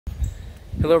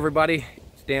Hello everybody,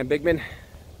 it's Dan Bigman,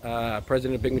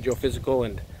 president of Bigman Geophysical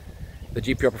and the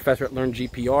GPR professor at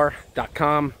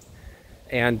LearnGPR.com,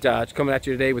 and just coming at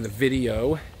you today with a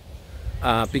video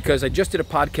because I just did a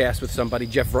podcast with somebody,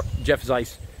 Jeff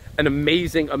Zeiss, an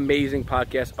amazing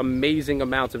podcast, amazing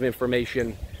amounts of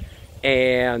information,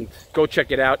 and go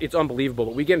check it out. It's unbelievable.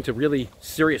 But we get into really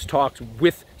serious talks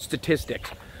with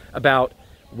statistics about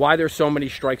why there's so many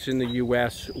strikes in the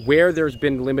US, where there's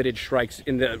been limited strikes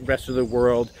in the rest of the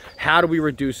world, how do we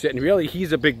reduce it, and really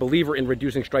he's a big believer in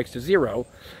reducing strikes to zero.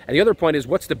 And the other point is,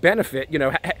 what's the benefit? You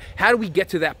know, how do we get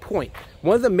to that point?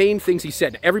 One of the main things he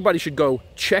said, everybody should go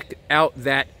check out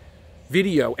that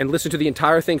video and listen to the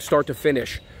entire thing start to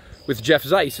finish with Jeff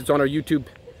Zeiss. It's on our YouTube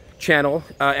channel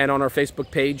and on our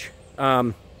Facebook page,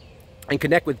 and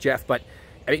connect with Jeff. But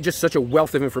I mean, just such a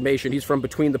wealth of information. He's from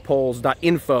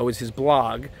betweenthepoles.info is his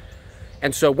blog.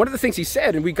 And so one of the things he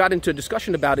said, and we got into a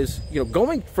discussion about, is, you know,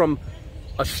 going from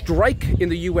a strike in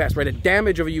the US, right, a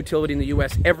damage of a utility in the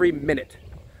US every minute,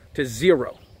 to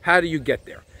zero. How do you get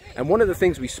there? And one of the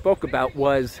things we spoke about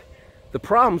was the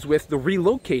problems with the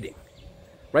relocating,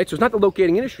 right? So it's not the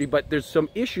locating industry, but there's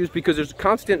some issues because there's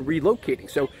constant relocating.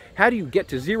 So how do you get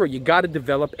to zero? You got to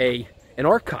develop an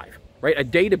archive, right? A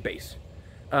database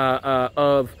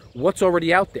of what's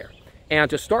already out there. And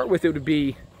to start with, it would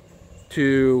be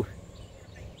to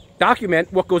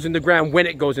document what goes in the ground when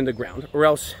it goes in the ground, or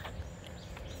else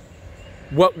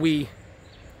what we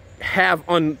have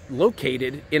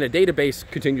unlocated in a database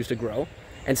continues to grow.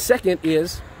 And second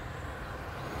is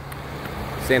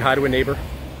saying hi to a neighbor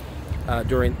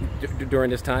during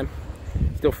this time.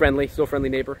 Still friendly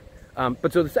neighbor.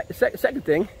 But so the second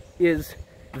thing is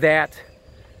that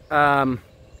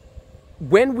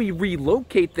when we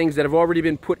relocate things that have already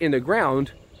been put in the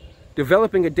ground,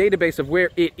 developing a database of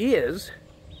where it is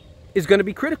going to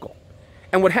be critical.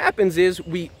 And what happens is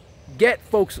we get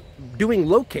folks doing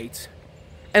locates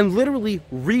and literally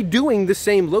redoing the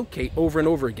same locate over and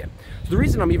over again. So the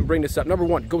reason I'm even bringing this up, number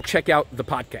one, go check out the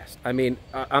podcast. I mean,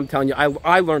 I'm telling you,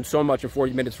 I learned so much in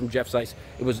 40 minutes from Jeff Zeiss.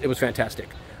 It was fantastic,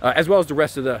 as well as the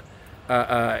rest of the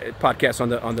podcasts on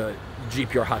the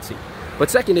GPR hot seat. But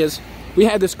second is, we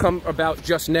had this come about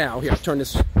just now. Here, I'll turn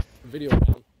this video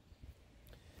around.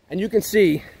 And you can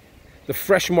see the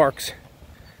fresh marks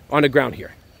on the ground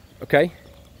here, okay?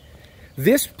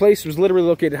 This place was literally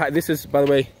located high. This is, by the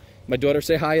way, my daughter.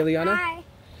 Say hi, Eliana. Hi.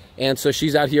 And so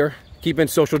she's out here keeping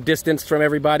social distance from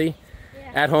everybody,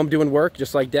 at home doing work,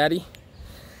 just like Daddy.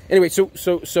 Anyway, so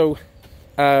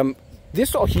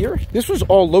this all here, this was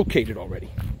all located already,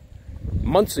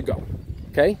 months ago,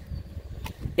 okay?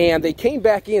 And they came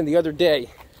back in the other day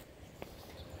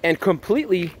and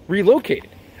completely relocated.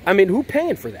 I mean, who's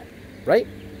paying for that, right?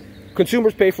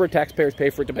 Consumers pay for it, taxpayers pay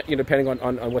for it, you know, depending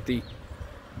on what the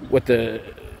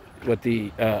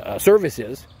service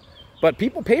is. But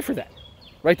people pay for that,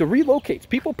 right? The relocates,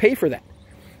 people pay for that.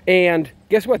 And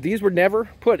guess what? These were never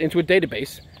put into a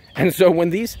database. And so when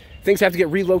these things have to get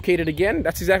relocated again,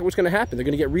 that's exactly what's going to happen. They're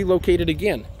going to get relocated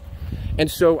again. And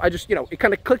so I just, you know, it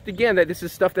kind of clicked again that this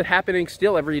is stuff that's happening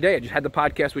still every day. I just had the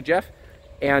podcast with Jeff.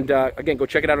 And again, go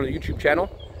check it out on the YouTube channel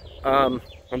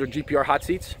under GPR Hot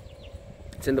Seats.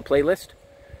 It's in the playlist.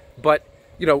 But,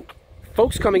 you know,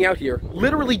 folks coming out here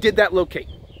literally did that locate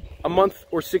a month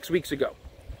or 6 weeks ago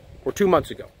or 2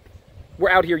 months ago.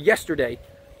 We're out here yesterday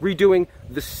redoing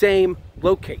the same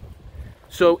locate.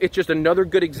 So it's just another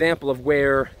good example of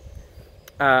where,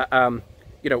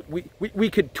 you know, we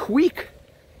could tweak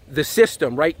the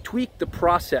system, right? Tweak the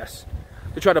process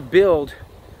to try to build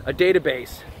a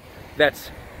database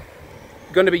that's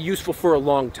going to be useful for a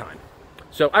long time.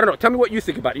 So I don't know. Tell me what you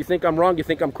think about it. You think I'm wrong? You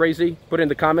think I'm crazy? Put it in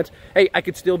the comments. Hey, I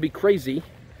could still be crazy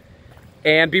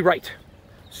and be right.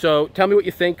 So tell me what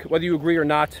you think, whether you agree or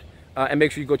not, and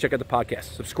make sure you go check out the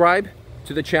podcast. Subscribe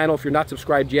to the channel if you're not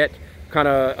subscribed yet.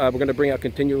 We're going to bring out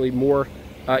continually more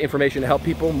information to help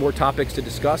people, more topics to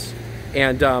discuss,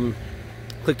 and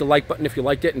click the like button if you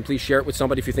liked it, and please share it with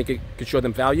somebody if you think it could show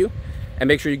them value. And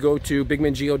make sure you go to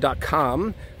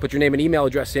bigmangeo.com, put your name and email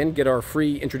address in, get our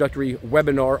free introductory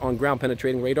webinar on ground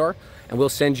penetrating radar, and we'll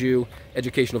send you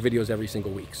educational videos every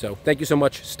single week. So thank you so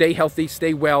much. Stay healthy,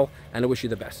 stay well, and I wish you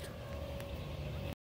the best.